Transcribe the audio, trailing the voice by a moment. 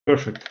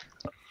Perfect.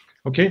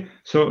 Okay,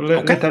 so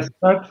let us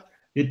start.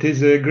 It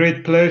is a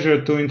great pleasure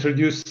to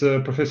introduce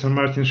Professor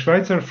Martin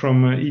Schweizer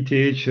from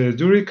ETH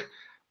Zurich.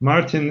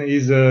 Martin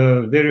is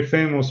very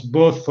famous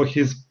both for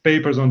his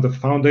papers on the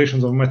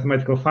foundations of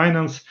mathematical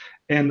finance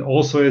and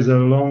also as a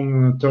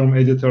long-term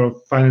editor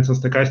of Finance and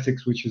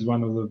Stochastics, which is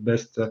one of the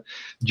best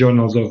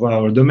journals of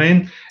our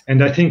domain.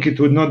 And I think it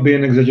would not be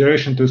an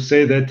exaggeration to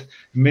say that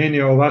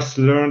many of us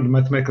learned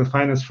mathematical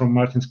finance from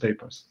Martin's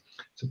papers.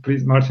 So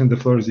please, Martin, the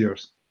floor is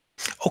yours.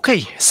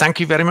 Okay, thank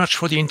you very much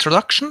for the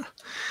introduction.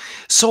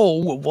 So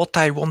what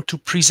I want to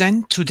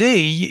present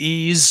today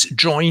is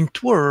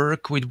joint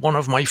work with one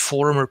of my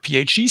former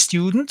PhD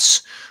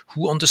students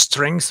who, on the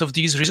strength of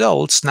these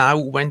results, now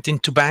went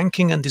into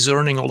banking and is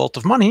earning a lot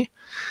of money.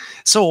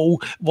 So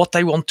what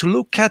I want to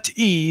look at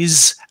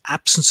is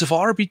absence of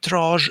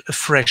arbitrage, a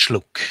fresh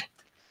look.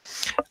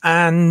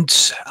 And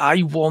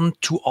I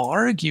want to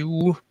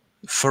argue,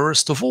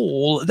 first of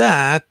all,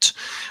 that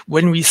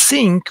when we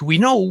think we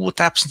know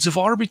what absence of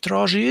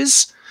arbitrage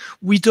is,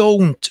 we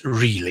don't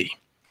really.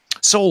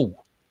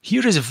 So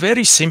here is a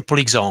very simple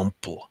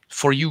example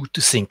for you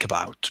to think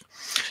about.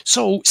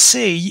 So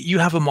say you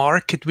have a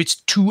market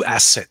with two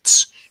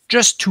assets,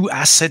 just two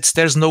assets,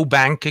 there's no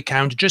bank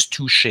account, just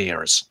two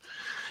shares.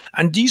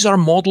 And these are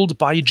modeled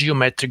by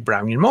geometric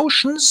Brownian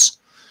motions.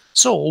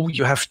 So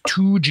you have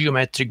two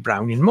geometric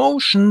Brownian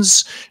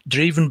motions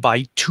driven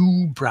by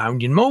two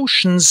Brownian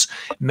motions.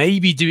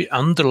 Maybe the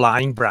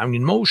underlying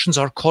Brownian motions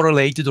are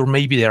correlated or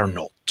maybe they are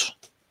not.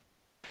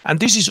 And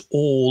this is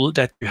all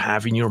that you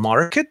have in your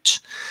market.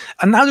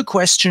 And now the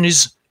question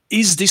is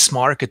this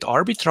market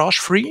arbitrage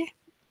free?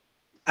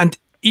 And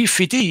if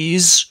it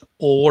is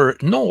or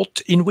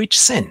not, in which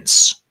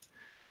sense?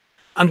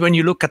 And when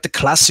you look at the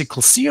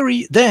classical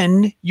theory,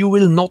 then you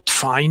will not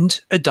find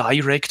a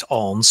direct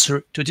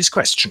answer to this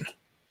question.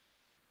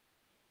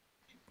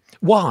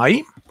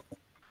 Why?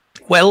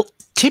 Well,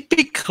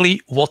 typically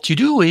what you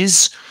do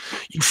is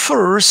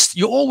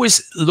you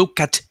always look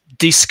at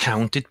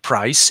discounted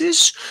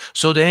prices.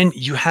 So then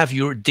you have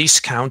your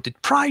discounted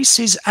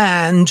prices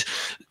and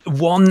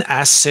one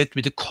asset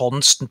with a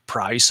constant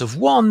price of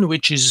 1,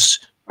 which is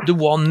the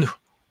one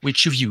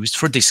which you've used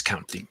for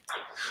discounting.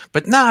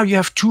 But now you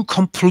have two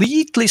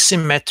completely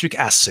symmetric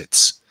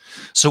assets.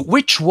 So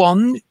which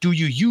one do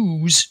you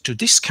use to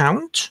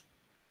discount?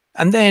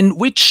 And then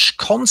which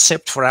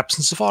concept for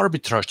absence of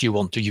arbitrage do you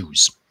want to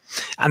use?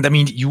 And I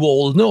mean, you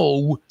all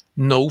know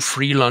no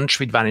free lunch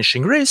with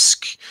vanishing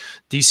risk.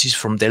 This is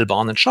from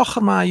Delban and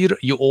Schachermayer.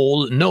 You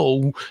all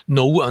know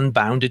no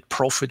unbounded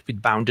profit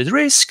with bounded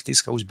risk.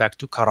 This goes back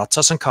to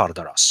Karatsas and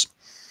Kardaras.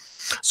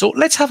 So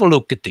let's have a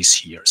look at this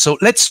here. So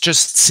let's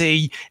just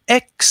say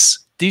X,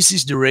 this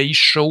is the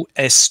ratio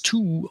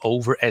S2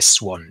 over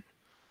S1.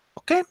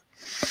 Okay?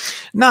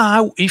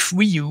 Now, if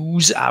we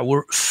use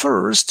our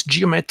first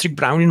geometric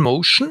Brownian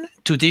motion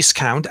to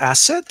discount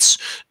assets,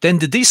 then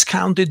the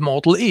discounted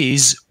model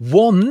is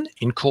 1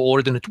 in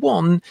coordinate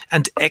 1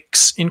 and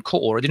X in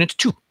coordinate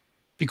 2,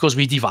 because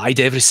we divide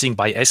everything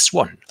by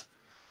S1.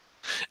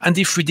 And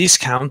if we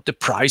discount the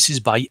prices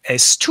by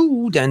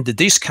S2, then the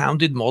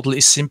discounted model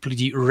is simply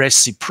the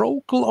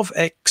reciprocal of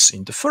X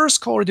in the first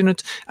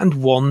coordinate and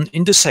 1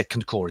 in the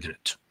second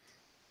coordinate.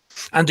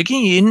 And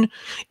again,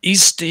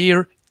 is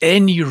there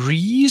any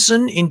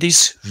reason in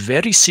this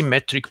very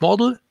symmetric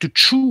model to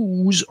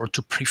choose or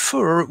to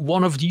prefer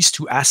one of these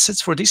two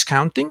assets for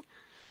discounting?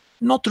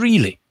 Not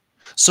really.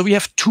 So we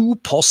have two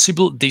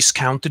possible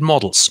discounted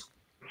models.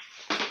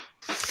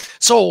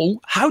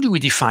 So how do we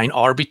define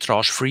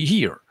arbitrage free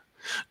here?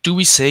 Do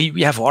we say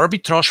we have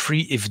arbitrage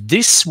free if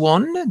this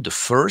one, the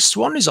first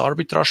one, is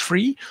arbitrage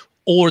free,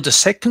 or the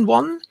second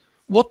one?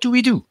 What do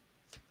we do?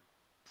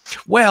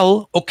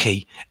 Well,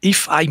 okay,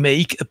 if I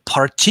make a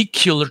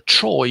particular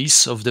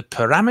choice of the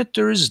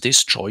parameters,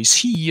 this choice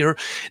here,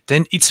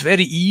 then it's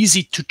very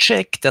easy to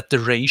check that the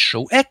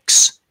ratio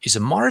X is a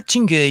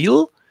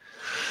martingale.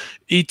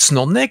 It's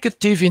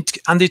non-negative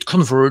and it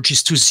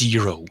converges to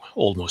 0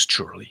 almost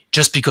surely,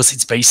 just because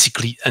it's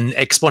basically an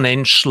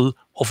exponential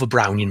of a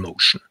Brownian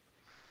motion.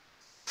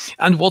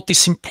 And what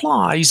this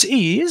implies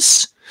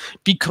is,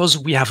 because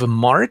we have a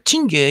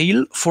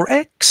martingale for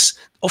X,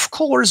 of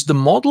course, the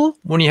model,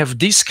 when you have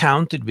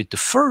discounted with the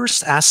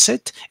first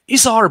asset,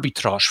 is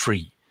arbitrage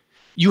free.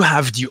 You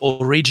have the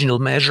original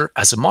measure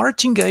as a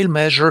martingale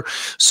measure,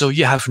 so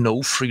you have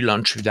no free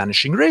lunch with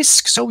vanishing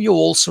risk, so you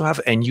also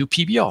have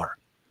NUPBR.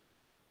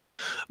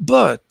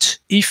 But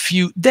if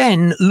you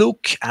then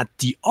look at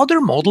the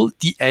other model,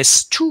 the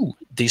S2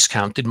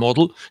 discounted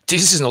model,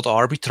 this is not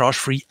arbitrage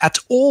free at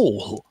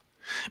all,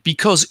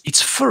 because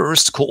its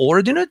first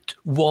coordinate,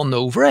 1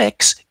 over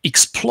X,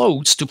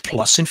 explodes to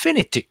plus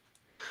infinity.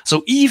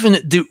 So even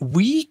the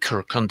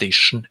weaker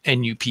condition,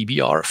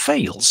 NUPBR,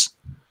 fails.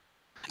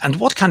 And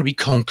what can we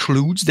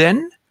conclude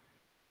then?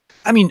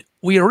 I mean,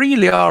 we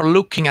really are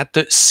looking at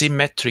the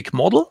symmetric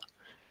model.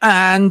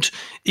 And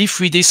if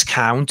we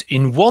discount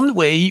in one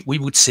way, we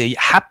would say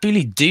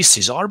happily this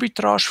is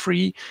arbitrage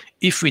free.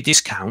 If we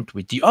discount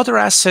with the other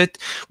asset,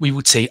 we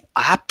would say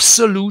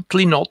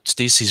absolutely not.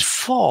 This is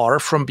far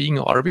from being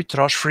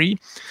arbitrage free.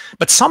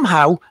 But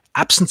somehow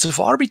absence of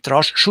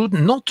arbitrage should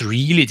not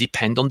really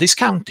depend on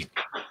discounting.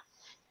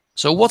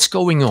 So what's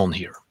going on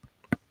here?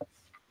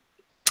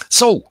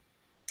 So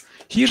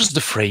here's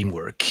the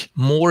framework.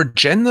 More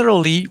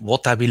generally,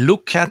 what I will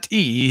look at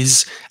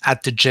is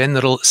at the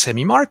general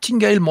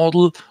semi-martingale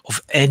model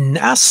of n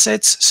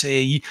assets,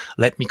 say,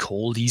 let me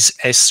call these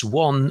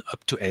S1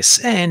 up to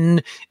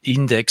Sn,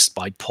 indexed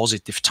by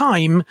positive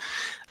time.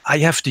 I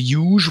have the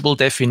usual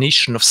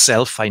definition of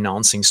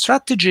self-financing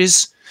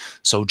strategies,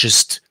 so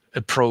just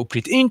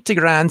appropriate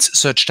integrands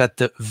such that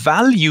the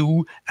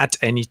value at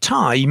any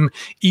time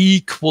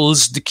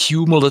equals the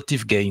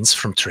cumulative gains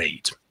from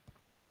trade.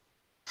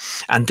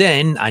 And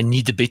then I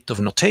need a bit of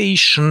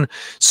notation.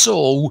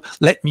 So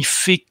let me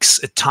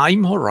fix a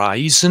time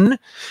horizon,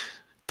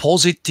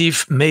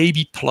 positive,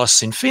 maybe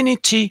plus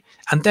infinity,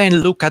 and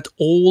then look at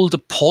all the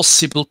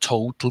possible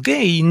total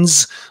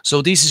gains.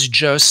 So this is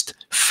just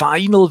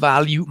final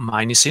value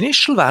minus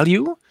initial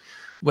value,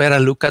 where I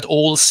look at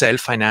all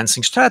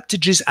self-financing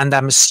strategies, and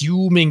I'm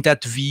assuming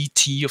that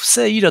Vt of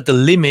theta, the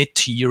limit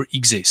here,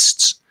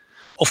 exists.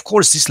 Of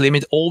course, this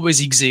limit always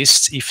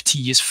exists if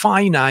t is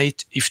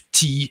finite, if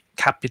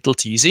capital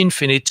T is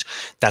infinite.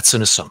 That's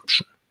an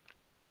assumption.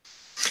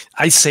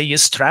 I say a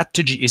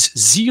strategy is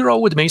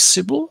zero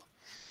admissible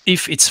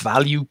if its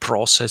value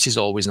process is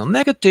always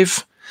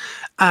non-negative.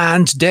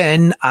 And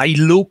then I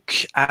look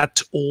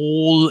at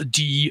all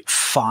the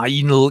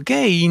final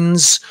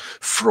gains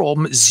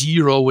from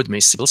zero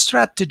admissible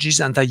strategies,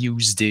 and I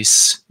use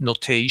this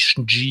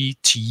notation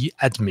GT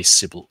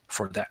admissible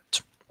for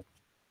that.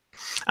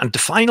 And the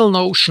final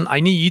notion I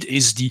need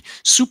is the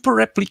super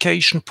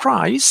replication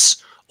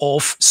price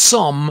of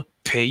some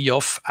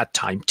payoff at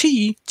time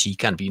t. T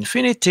can be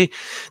infinity.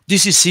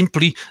 This is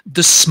simply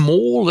the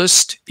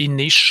smallest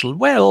initial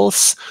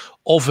wealth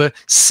of a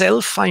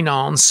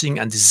self-financing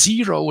and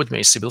zero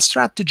admissible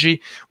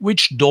strategy,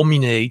 which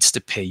dominates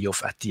the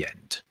payoff at the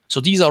end.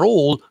 So these are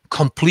all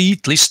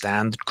completely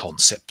standard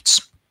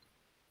concepts.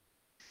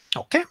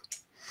 Okay.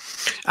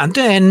 And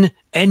then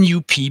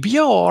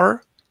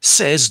NUPBR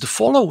says the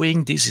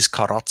following. This is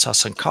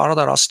Karatsas and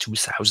Karadaras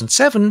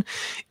 2007.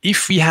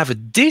 If we have a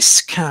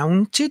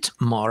discounted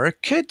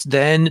market,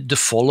 then the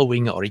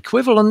following are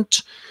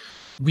equivalent.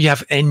 We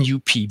have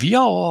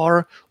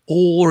NUPBR,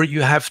 or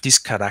you have this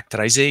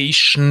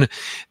characterization,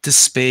 the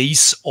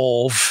space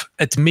of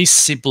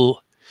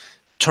admissible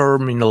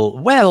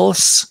terminal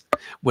wealth.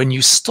 When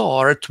you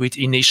start with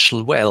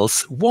initial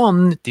wealth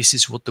 1, this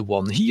is what the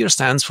 1 here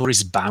stands for,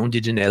 is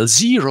bounded in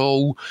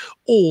L0,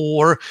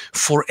 or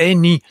for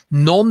any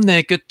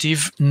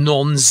non-negative,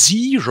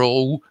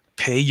 non-zero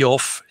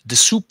payoff, the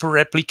super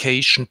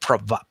replication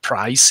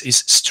price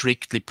is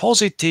strictly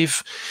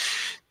positive.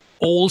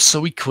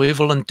 Also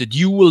equivalent, the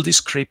dual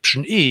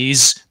description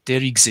is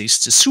there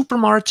exists a super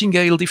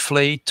martingale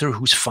deflator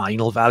whose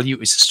final value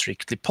is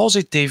strictly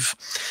positive.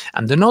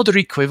 And another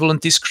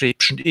equivalent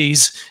description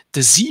is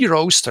the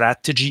zero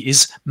strategy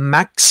is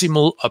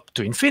maximal up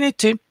to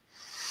infinity,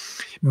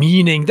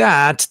 meaning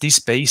that this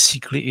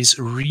basically is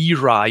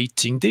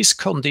rewriting this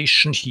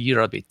condition here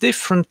a bit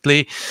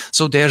differently.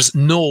 So there's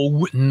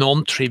no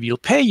non-trivial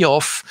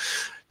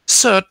payoff,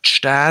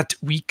 such that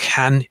we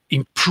can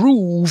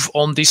improve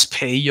on this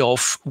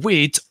payoff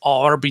with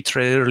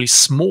arbitrarily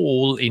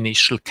small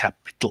initial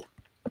capital.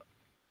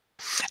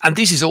 And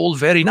this is all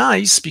very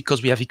nice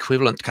because we have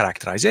equivalent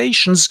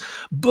characterizations,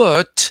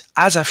 but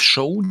as I've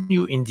shown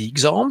you in the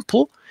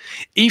example,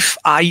 if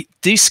I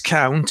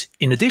discount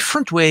in a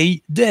different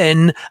way,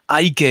 then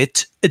I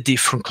get a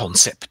different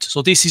concept.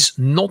 So this is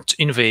not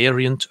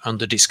invariant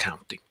under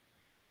discounting.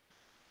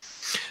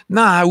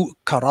 Now,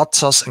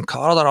 Karatsas and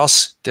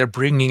Karadaras, they're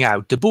bringing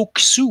out the book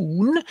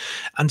soon,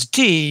 and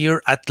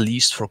there, at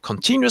least for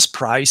continuous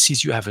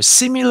prices, you have a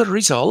similar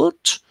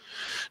result.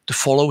 The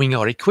following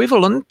are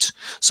equivalent.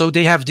 So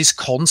they have this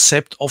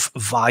concept of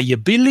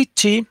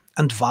viability,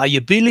 and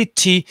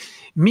viability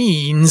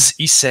means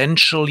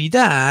essentially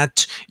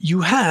that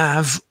you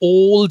have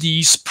all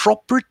these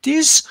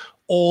properties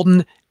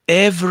on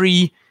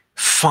every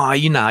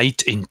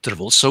finite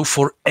interval. So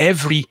for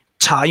every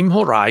time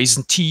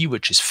horizon t,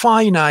 which is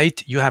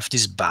finite, you have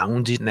this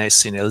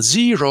boundedness in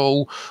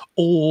L0,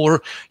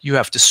 or you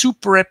have the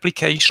super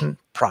replication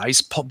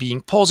price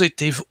being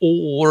positive,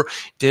 or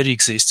there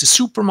exists a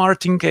super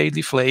martingale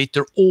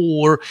deflator,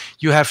 or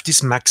you have this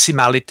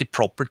maximality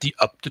property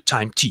up to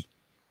time t.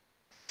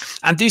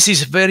 And this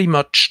is very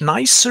much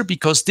nicer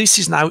because this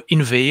is now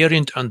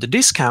invariant under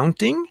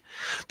discounting.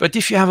 But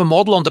if you have a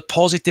model on the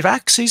positive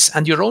axis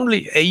and you're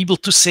only able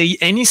to say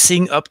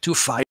anything up to a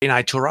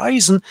finite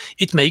horizon,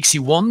 it makes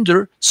you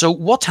wonder, so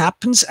what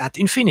happens at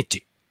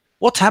infinity?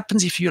 What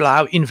happens if you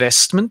allow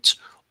investment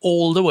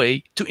all the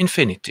way to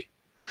infinity?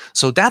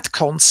 So that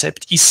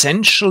concept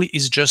essentially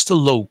is just a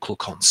local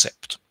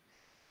concept.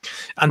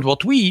 And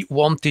what we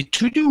wanted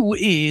to do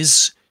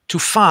is to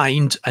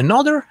find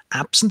another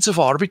absence of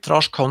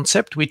arbitrage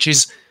concept, which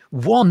is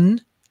one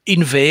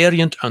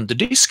invariant under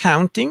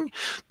discounting,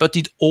 but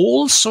it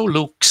also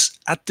looks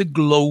at the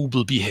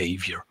global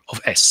behavior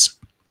of S,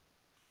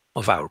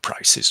 of our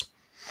prices.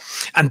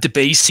 And the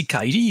basic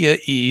idea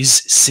is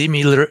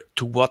similar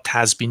to what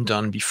has been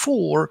done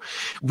before.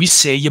 We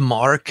say a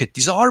market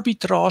is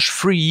arbitrage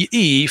free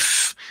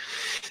if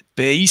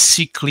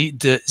basically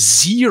the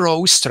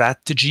zero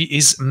strategy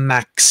is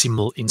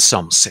maximal in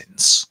some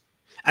sense.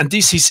 And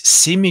this is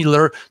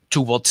similar to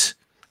what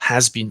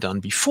has been done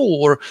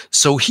before.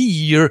 So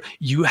here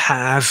you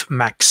have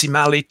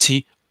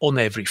maximality on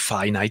every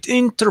finite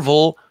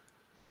interval,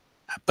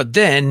 but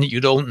then you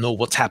don't know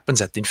what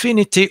happens at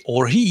infinity.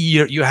 Or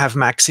here you have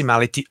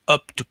maximality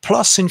up to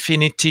plus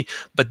infinity,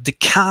 but the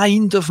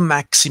kind of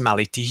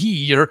maximality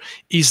here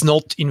is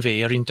not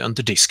invariant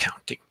under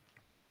discounting.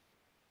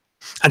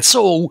 And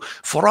so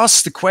for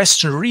us, the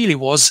question really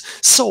was,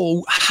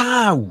 so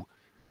how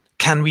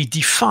can we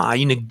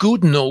define a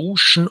good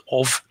notion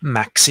of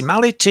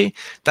maximality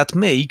that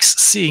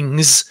makes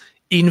things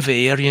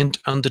invariant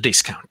under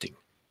discounting?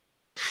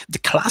 The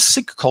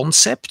classic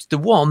concept, the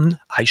one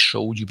I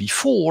showed you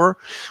before,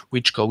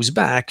 which goes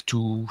back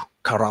to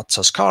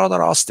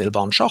Karatzas-Karadaras,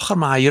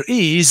 Delban-Schachermayer,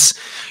 is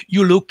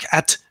you look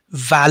at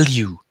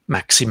value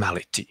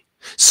maximality.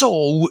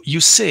 So you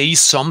say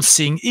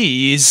something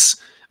is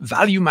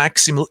value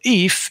maximal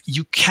if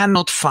you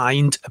cannot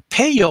find a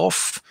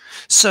payoff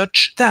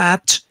such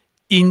that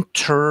in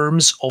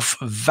terms of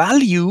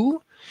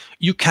value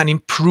you can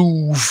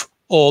improve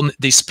on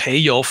this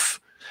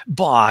payoff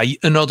by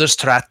another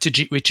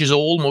strategy which is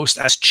almost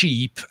as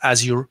cheap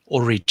as your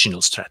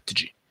original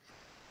strategy.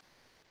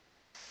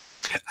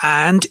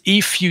 And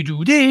if you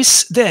do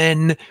this,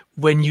 then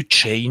when you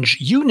change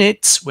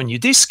units, when you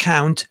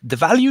discount, the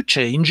value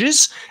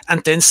changes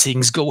and then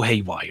things go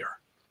haywire.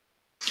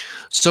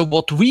 So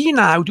what we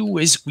now do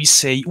is we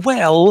say,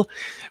 well,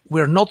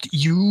 we're not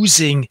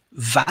using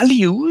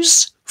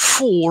values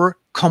for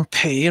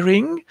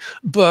comparing,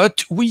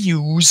 but we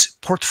use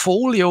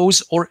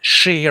portfolios or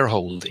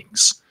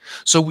shareholdings.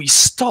 So we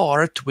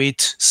start with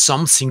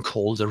something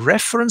called a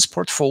reference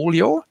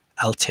portfolio.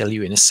 I'll tell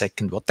you in a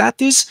second what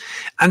that is.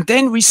 And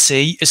then we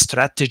say a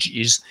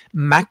strategy is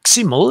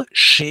maximal,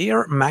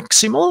 share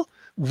maximal,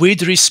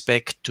 with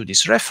respect to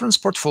this reference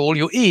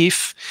portfolio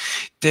if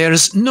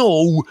there's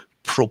no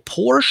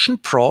proportion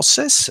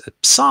process,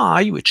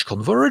 psi, which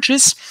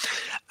converges,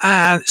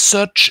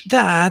 such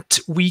that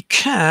we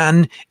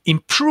can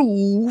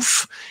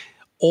improve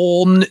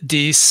on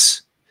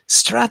this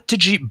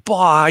strategy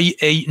by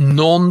a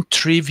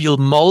non-trivial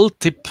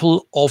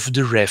multiple of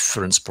the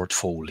reference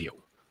portfolio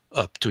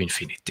up to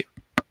infinity.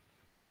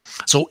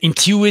 So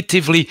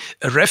intuitively,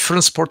 a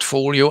reference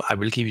portfolio, I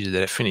will give you the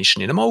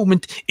definition in a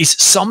moment, is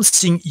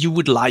something you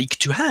would like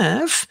to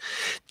have.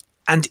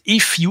 And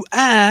if you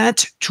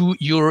add to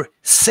your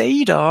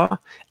theta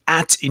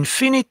at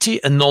infinity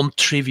a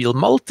non-trivial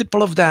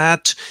multiple of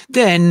that,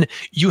 then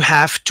you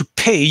have to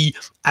pay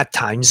at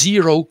time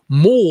zero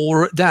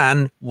more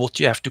than what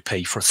you have to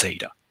pay for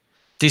theta.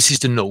 This is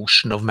the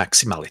notion of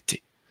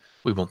maximality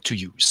we want to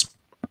use.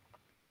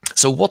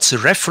 So what's a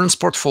reference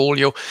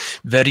portfolio?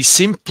 Very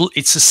simple.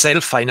 It's a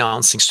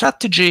self-financing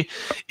strategy.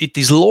 It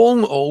is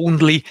long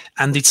only,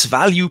 and its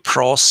value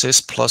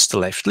process plus the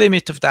left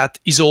limit of that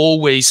is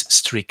always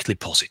strictly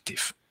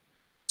positive.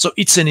 So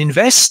it's an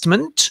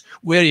investment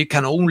where you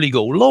can only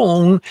go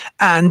long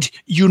and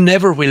you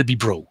never will be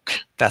broke.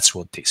 That's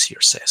what this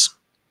here says.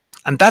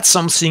 And that's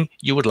something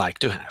you would like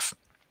to have.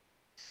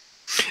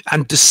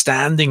 And the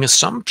standing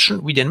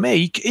assumption we then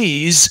make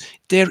is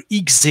there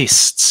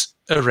exists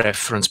a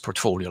reference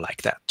portfolio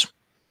like that.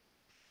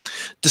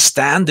 The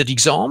standard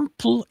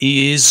example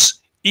is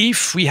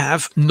if we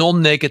have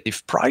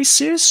non-negative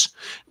prices,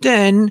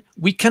 then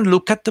we can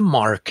look at the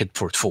market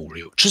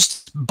portfolio.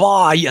 Just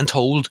buy and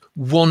hold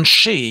one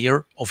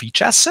share of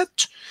each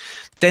asset.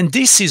 Then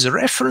this is a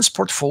reference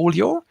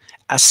portfolio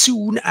as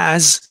soon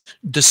as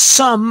the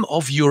sum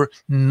of your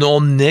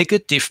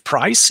non-negative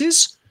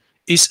prices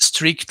is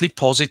strictly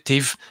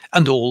positive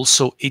and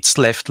also its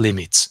left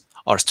limits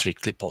are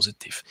strictly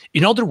positive.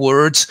 In other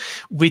words,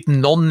 with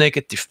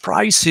non-negative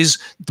prices,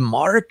 the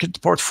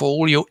market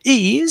portfolio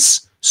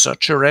is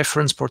such a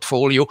reference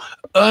portfolio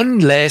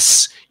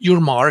unless your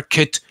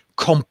market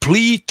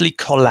completely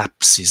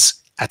collapses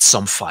at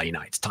some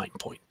finite time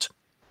point.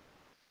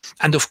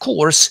 And of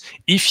course,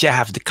 if you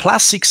have the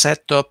classic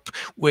setup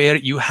where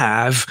you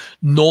have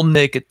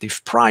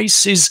non-negative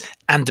prices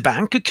and the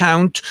bank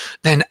account,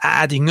 then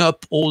adding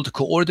up all the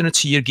coordinates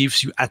here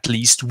gives you at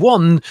least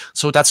one,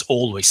 so that's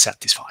always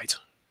satisfied.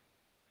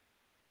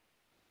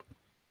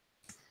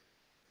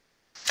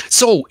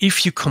 So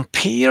if you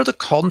compare the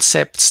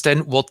concepts, then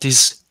what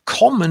is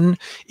common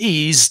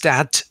is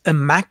that a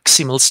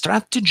maximal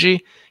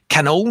strategy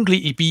can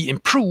only be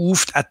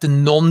improved at the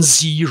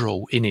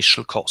non-zero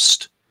initial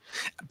cost.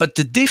 But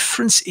the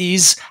difference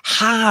is,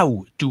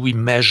 how do we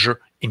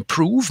measure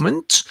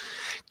improvement?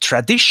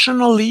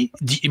 Traditionally,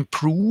 the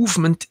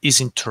improvement is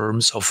in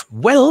terms of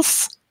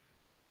wealth,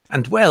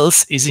 And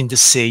wealth is in the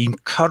same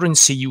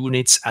currency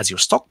units as your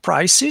stock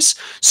prices.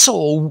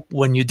 So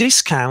when you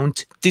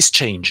discount, this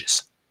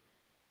changes.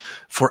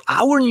 For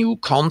our new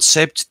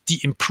concept, the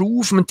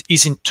improvement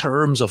is in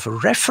terms of a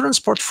reference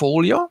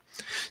portfolio.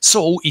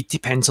 So it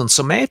depends on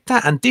some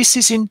meta, and this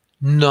is in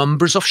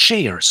numbers of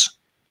shares.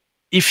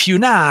 If you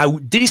now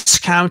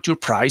discount your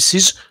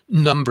prices,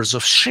 numbers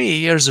of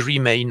shares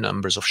remain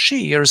numbers of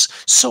shares.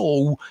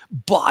 So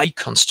by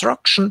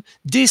construction,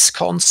 this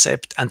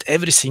concept and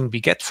everything we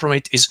get from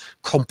it is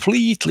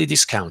completely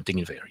discounting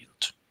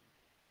invariant.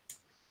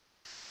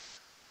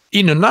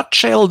 In a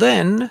nutshell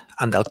then,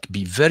 and I'll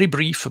be very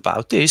brief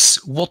about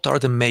this, what are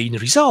the main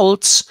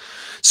results?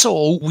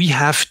 So we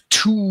have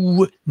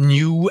two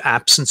new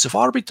absence of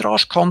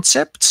arbitrage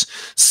concepts,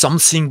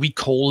 something we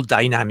call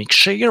dynamic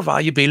share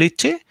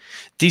viability.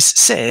 This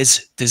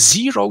says the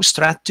zero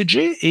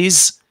strategy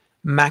is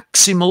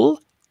maximal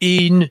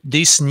in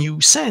this new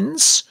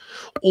sense,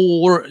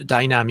 or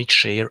dynamic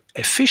share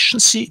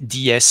efficiency,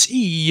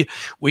 DSE,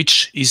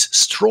 which is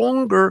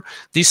stronger.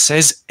 This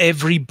says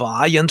every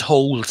buy and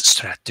hold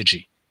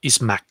strategy is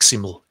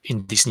maximal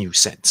in this new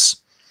sense.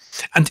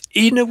 And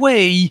in a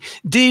way,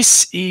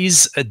 this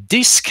is a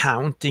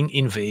discounting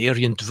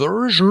invariant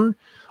version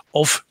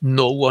of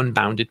no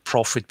unbounded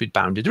profit with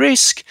bounded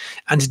risk.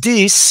 And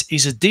this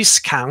is a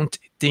discounting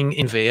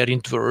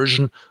invariant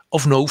version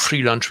of no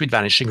free lunch with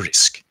vanishing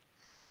risk.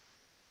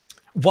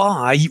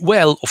 Why?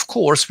 Well, of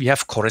course, we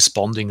have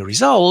corresponding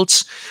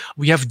results.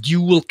 We have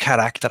dual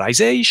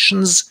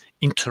characterizations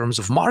in terms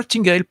of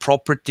martingale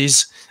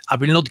properties. I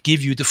will not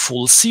give you the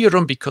full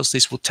theorem because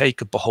this will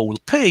take up a whole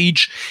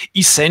page.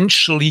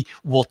 Essentially,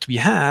 what we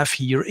have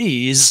here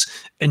is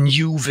a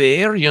new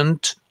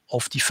variant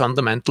of the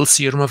fundamental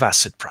theorem of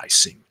asset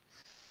pricing.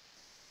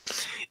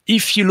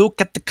 If you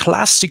look at the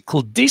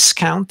classical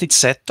discounted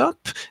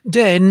setup,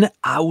 then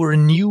our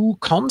new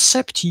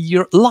concept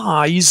here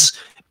lies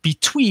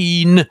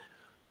between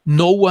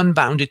no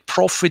unbounded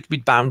profit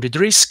with bounded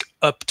risk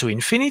up to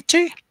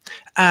infinity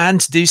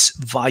and this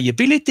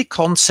viability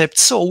concept.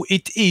 So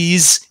it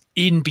is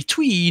in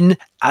between,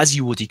 as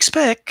you would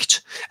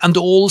expect, and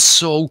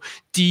also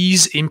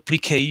these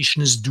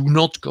implications do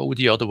not go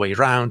the other way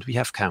around. We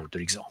have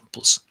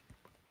counterexamples.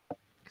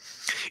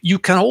 You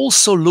can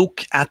also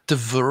look at the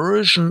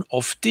version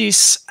of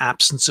this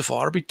absence of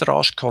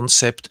arbitrage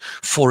concept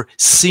for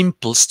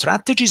simple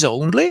strategies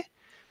only.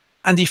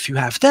 And if you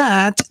have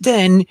that,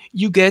 then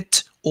you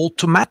get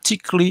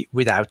automatically,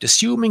 without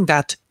assuming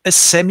that, a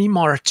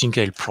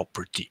semi-martingale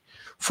property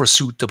for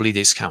suitably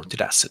discounted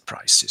asset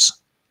prices.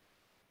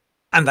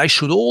 And I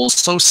should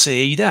also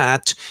say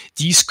that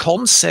these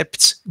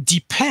concepts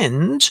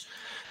depend,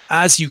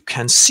 as you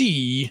can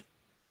see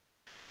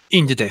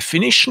in the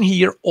definition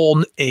here,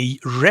 on a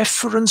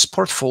reference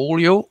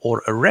portfolio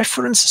or a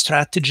reference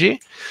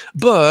strategy,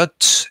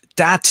 but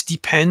that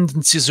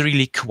dependence is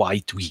really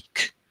quite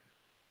weak.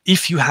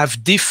 If you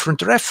have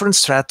different reference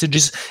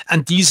strategies,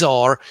 and these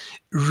are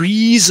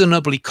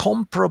reasonably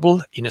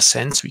comparable, in a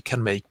sense we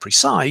can make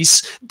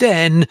precise,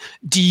 then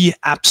the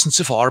absence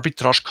of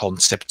arbitrage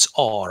concepts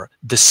are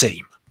the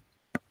same.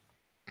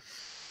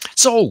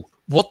 So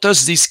what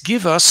does this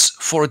give us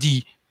for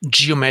the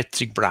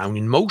geometric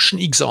Brownian motion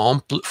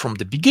example from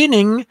the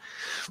beginning?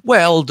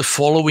 Well, the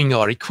following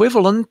are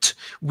equivalent.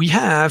 We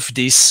have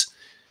this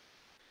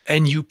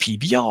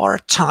NUPBR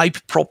type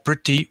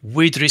property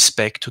with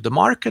respect to the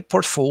market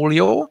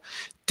portfolio.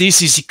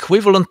 This is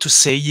equivalent to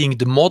saying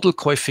the model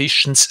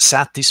coefficients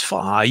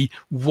satisfy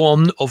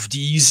one of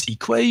these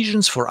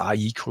equations for I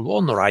equal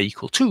 1 or I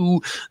equal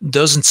 2.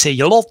 Doesn't say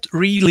a lot,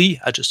 really.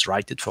 I just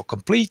write it for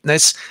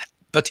completeness.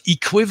 But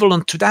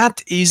equivalent to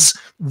that is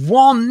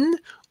one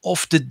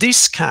of the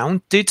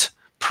discounted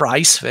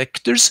price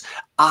vectors,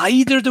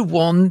 either the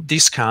one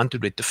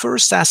discounted with the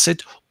first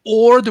asset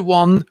or the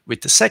one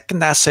with the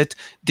second asset.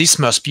 This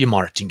must be a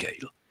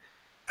martingale.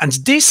 And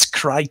this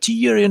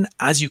criterion,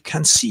 as you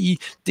can see,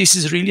 this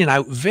is really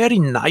now very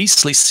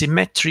nicely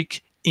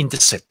symmetric in the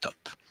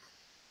setup.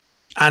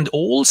 And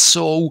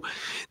also,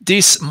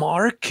 this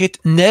market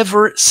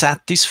never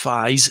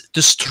satisfies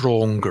the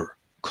stronger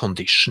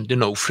condition, the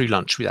no free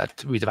lunch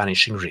with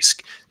vanishing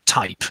risk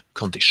type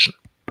condition.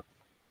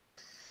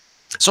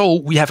 So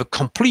we have a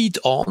complete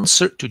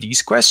answer to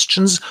these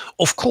questions.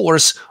 Of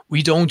course,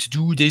 we don't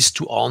do this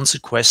to answer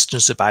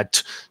questions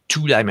about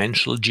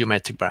two-dimensional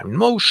geometric Brownian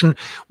motion.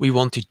 We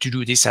wanted to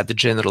do this at the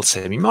general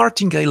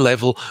semi-martingale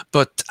level,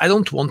 but I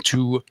don't want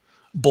to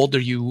bother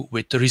you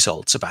with the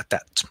results about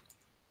that.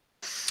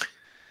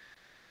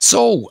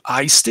 So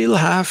I still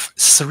have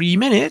 3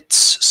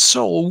 minutes.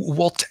 So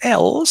what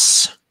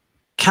else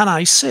can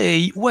I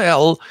say?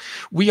 Well,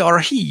 we are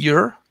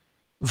here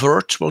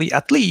virtually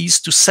at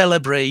least to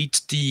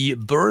celebrate the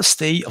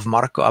birthday of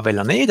Marco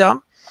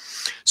Avellaneda.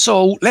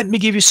 So let me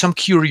give you some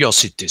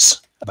curiosities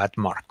about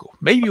Marco.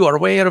 Maybe you are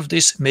aware of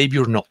this, maybe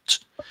you're not.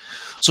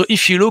 So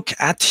if you look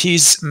at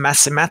his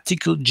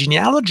mathematical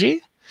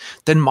genealogy,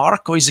 then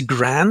Marco is a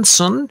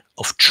grandson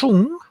of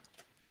Chung.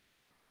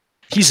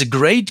 He's a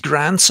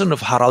great-grandson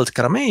of Harald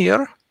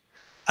Cramér,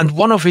 And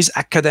one of his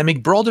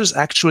academic brothers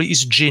actually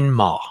is Jin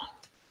Ma.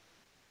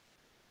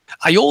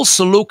 I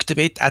also looked a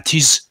bit at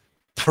his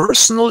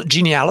personal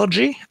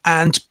genealogy,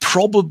 and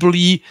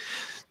probably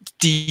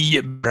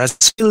the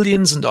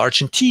Brazilians and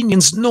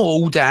Argentinians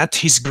know that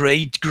his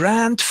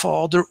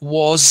great-grandfather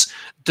was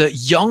the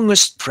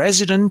youngest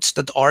president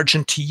that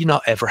Argentina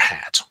ever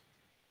had.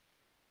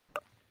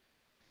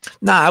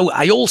 Now,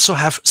 I also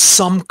have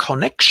some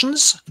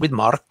connections with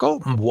Marco.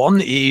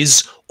 One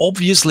is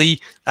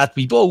obviously that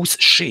we both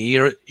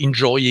share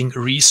enjoying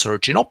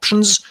research in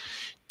options,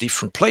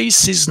 different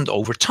places and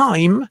over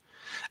time.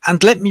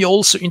 And let me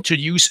also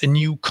introduce a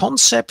new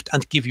concept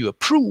and give you a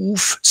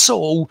proof.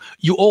 So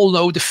you all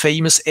know the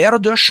famous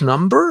Erdős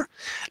number.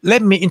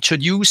 Let me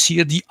introduce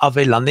here the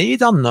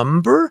Avellaneda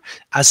number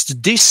as the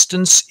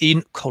distance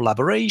in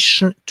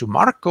collaboration to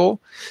Marco.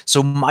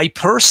 So my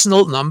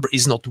personal number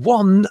is not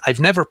 1. I've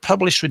never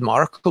published with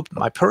Marco.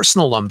 My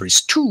personal number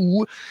is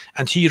 2.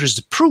 And here is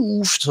the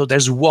proof. So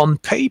there's one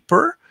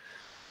paper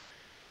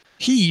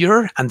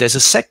here, and there's a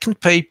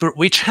second paper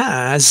which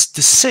has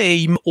the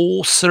same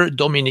author,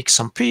 Dominic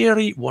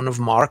Samperi, one of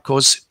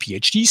Marco's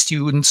PhD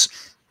students.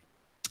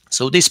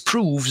 So this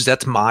proves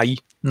that my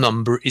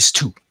number is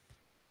 2.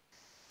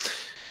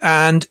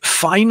 And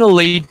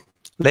finally,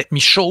 let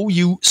me show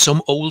you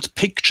some old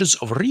pictures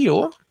of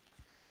Rio.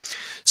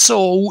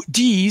 So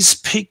these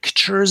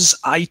pictures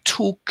I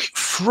took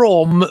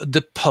from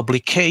the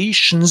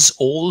publications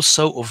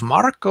also of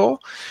Marco,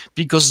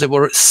 because there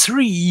were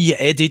 3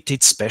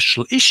 edited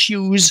special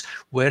issues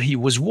where he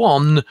was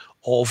one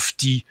of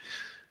the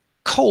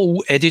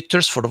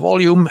co-editors for the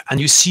volume.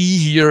 And you see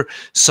here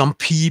some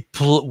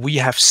people we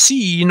have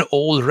seen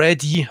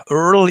already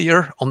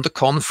earlier on the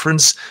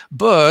conference,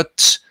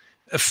 but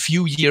a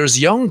few years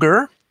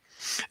younger.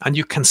 And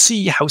you can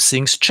see how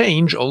things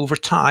change over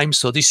time.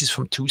 So this is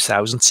from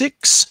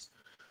 2006.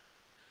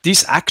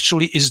 This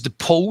actually is the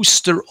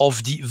poster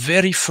of the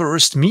very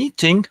first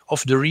meeting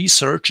of the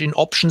Research in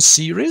Options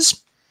series.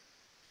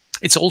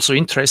 It's also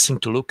interesting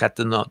to look at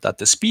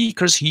the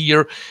speakers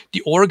here.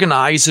 The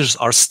organizers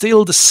are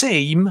still the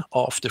same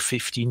after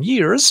 15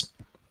 years.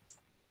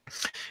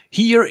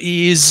 Here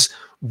is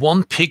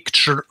one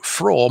picture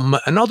from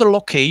another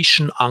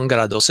location,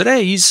 Angra dos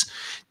Reis.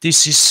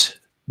 This is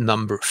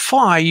number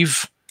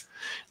 5.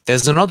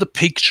 There's another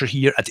picture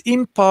here at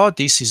IMPA.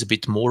 This is a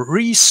bit more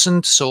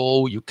recent,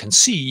 so you can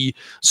see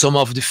some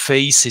of the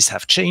faces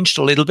have changed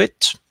a little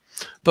bit,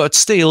 but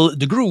still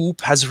the group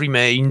has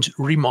remained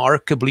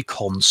remarkably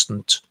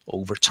constant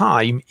over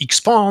time,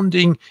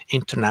 expanding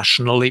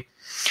internationally.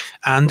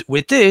 And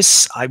with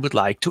this, I would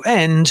like to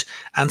end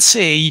and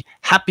say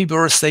happy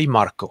birthday,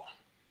 Marco.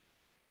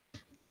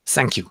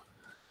 Thank you.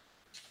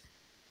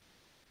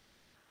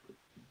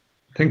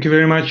 Thank you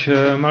very much,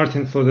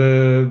 Martin, for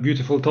the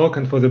beautiful talk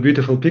and for the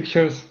beautiful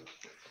pictures.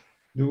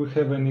 Do we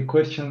have any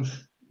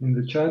questions in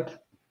the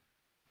chat?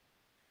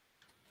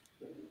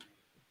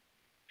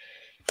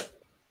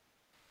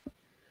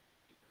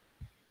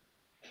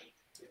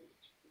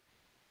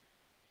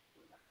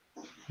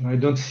 I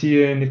don't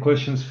see any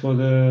questions for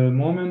the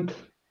moment.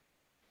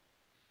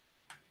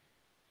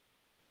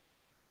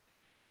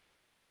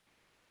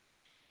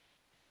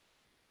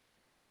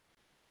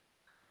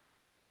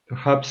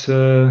 Perhaps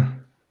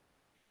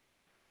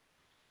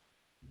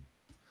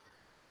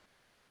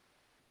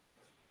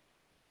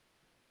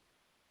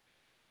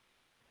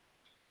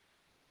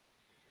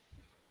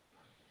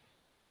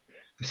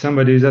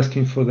somebody is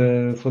asking for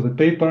the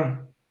paper,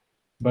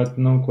 but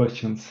no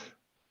questions.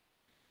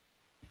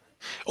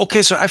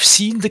 Okay, so I've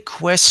seen the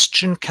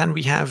question, can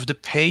we have the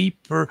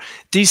paper?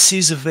 This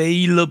is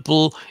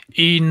available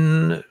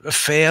in a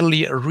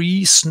fairly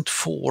recent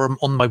form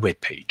on my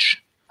webpage.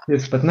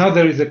 Yes, but now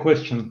there is a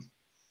question.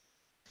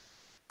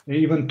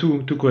 Even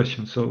two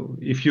questions. So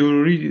if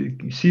you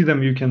see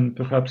them, you can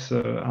perhaps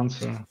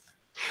answer.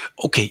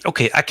 Okay,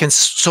 I can.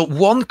 So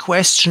one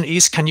question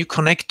is, can you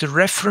connect the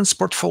reference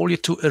portfolio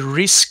to a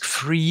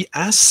risk-free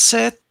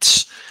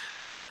asset?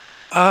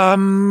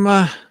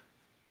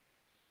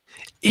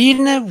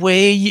 In a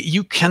way,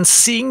 you can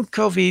think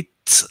of it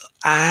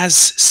as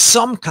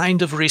some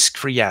kind of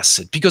risk-free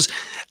asset, because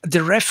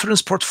the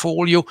reference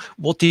portfolio,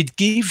 what it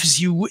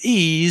gives you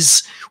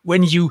is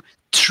when you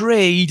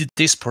trade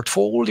this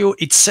portfolio,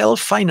 it's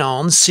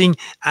self-financing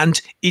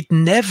and it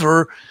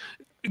never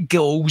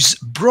goes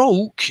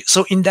broke.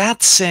 So in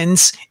that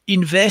sense,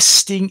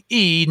 investing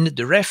in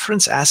the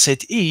reference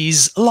asset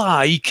is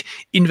like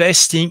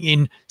investing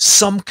in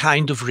some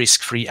kind of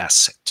risk-free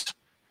asset.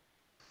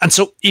 And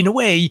so in a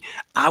way,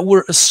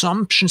 our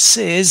assumption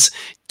says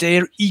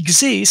there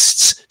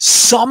exists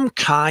some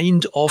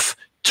kind of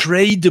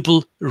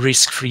tradable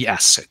risk-free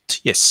asset.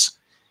 Yes,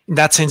 in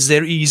that sense,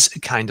 there is a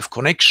kind of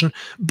connection,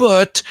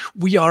 but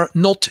we are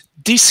not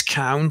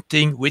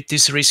discounting with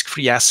this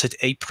risk-free asset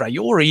a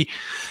priori.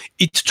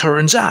 It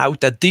turns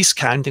out that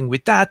discounting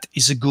with that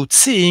is a good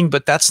thing,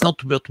 but that's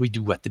not what we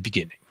do at the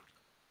beginning.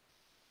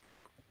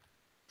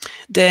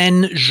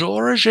 Then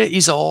George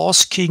is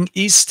asking,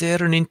 is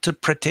there an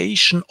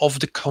interpretation of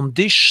the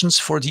conditions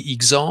for the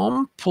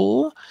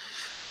example?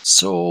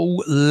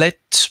 So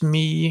let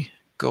me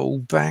go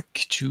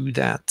back to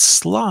that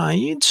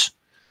slide.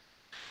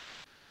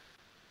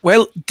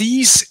 Well,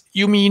 these,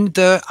 you mean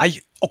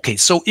okay,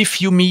 so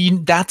if you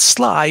mean that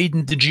slide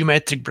in the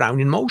geometric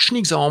Brownian motion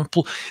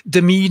example,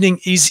 the meaning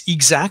is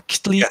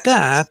exactly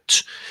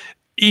that.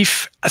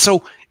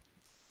 So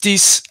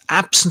this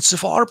absence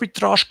of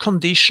arbitrage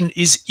condition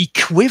is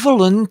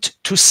equivalent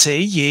to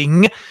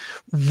saying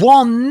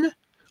one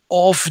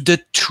of the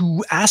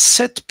two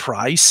asset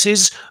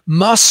prices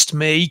must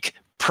make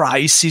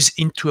prices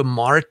into a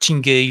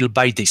martingale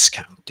by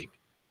discounting.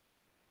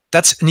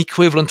 That's an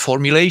equivalent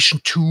formulation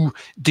to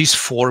this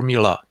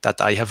formula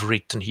that I have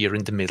written here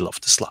in the middle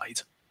of the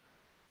slide.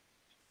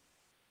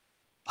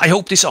 I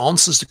hope this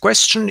answers the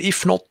question.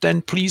 If not,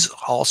 then please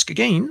ask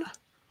again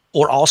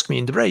or ask me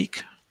in the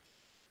break.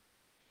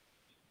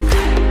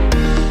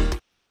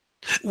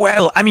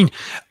 Well, I mean,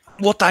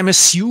 what I'm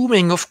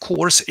assuming, of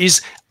course,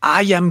 is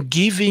I am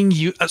giving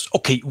you,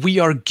 okay, we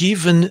are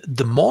given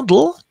the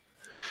model.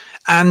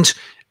 And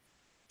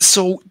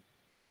so,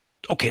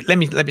 okay, let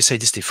me say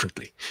this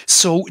differently.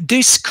 So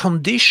this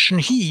condition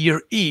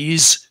here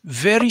is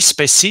very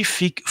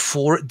specific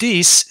for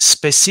this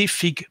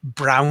specific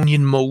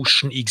Brownian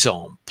motion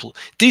example.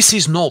 This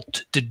is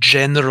not the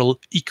general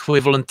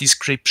equivalent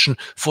description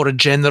for a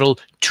general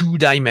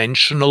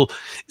two-dimensional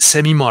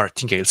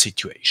semi-martingale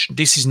situation.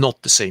 This is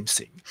not the same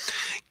thing.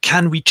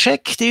 Can we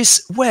check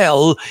this?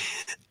 Well,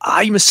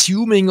 I'm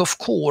assuming, of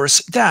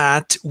course,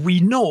 that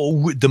we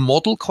know the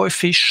model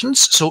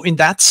coefficients. So in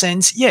that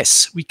sense,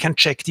 yes, we can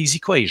check these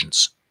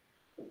equations.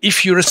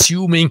 If you're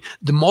assuming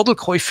the model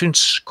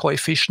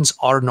coefficients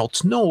are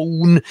not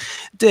known,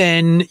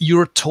 then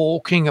you're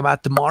talking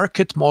about the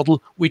market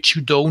model, which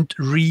you don't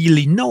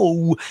really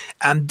know.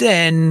 And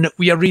then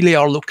we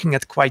are looking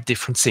at quite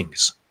different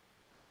things.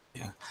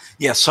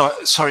 Yeah, so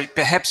sorry,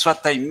 perhaps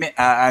what I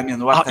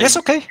mean, what yes,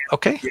 okay.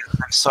 Yeah,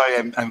 I'm sorry,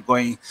 I'm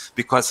going,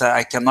 because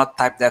I cannot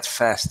type that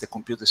fast, the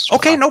computer is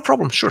okay, no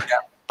problem, sure.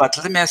 Yeah, but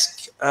let me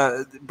ask,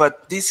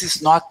 but this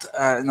is not,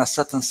 in a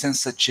certain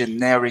sense, a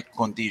generic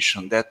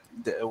condition. That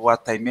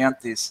what I meant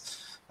is,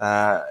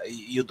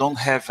 you don't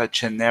have a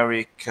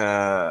generic,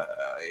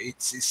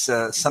 it's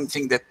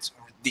something that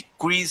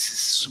decreases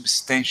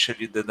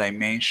substantially the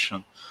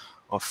dimension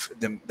of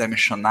the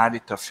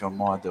dimensionality of your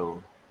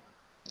model.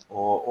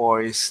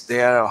 Or is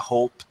there a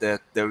hope that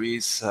there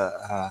is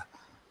a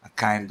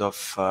kind of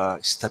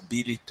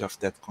stability of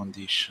that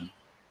condition?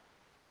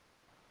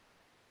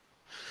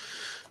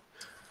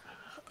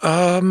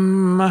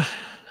 I'm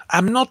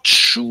not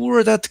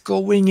sure that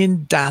going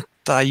in that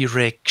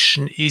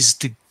direction is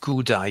the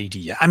good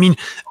idea. I mean,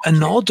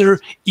 another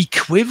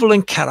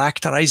equivalent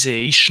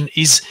characterization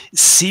is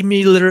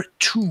similar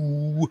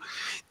to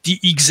the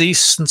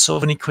existence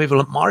of an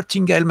equivalent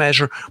martingale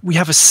measure. We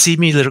have a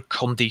similar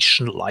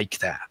condition like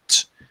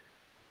that.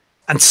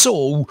 And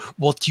so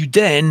what you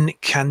then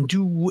can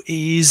do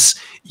is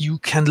you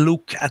can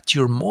look at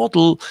your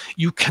model,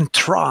 you can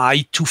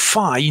try to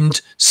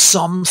find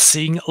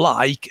something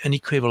like an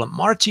equivalent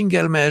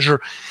martingale measure.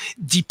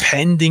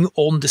 Depending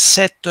on the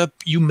setup,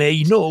 you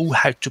may know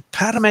how to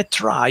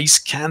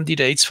parameterize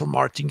candidates for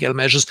martingale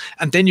measures,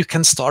 and then you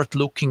can start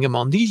looking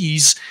among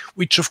these,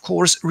 which of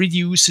course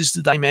reduces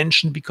the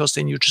dimension because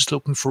then you're just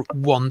looking for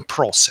one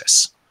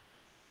process.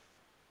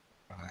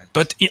 Right.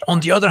 But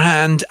on the other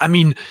hand, I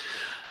mean,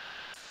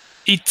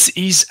 it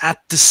is at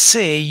the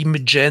same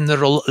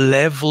general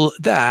level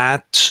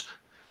that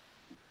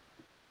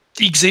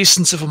the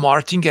existence of a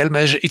martingale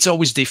measure, it's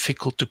always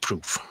difficult to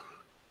prove.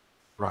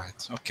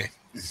 Right, okay.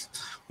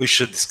 We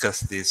should discuss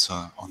this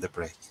on the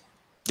break.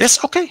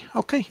 Yes, okay,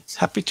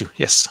 happy to,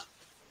 yes.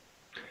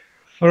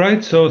 All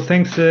right, so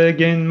thanks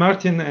again,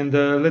 Martin, and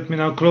let me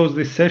now close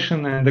this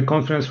session, and the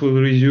conference will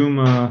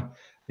resume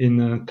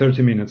in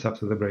 30 minutes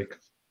after the break.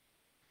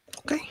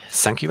 Okay,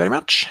 thank you very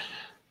much.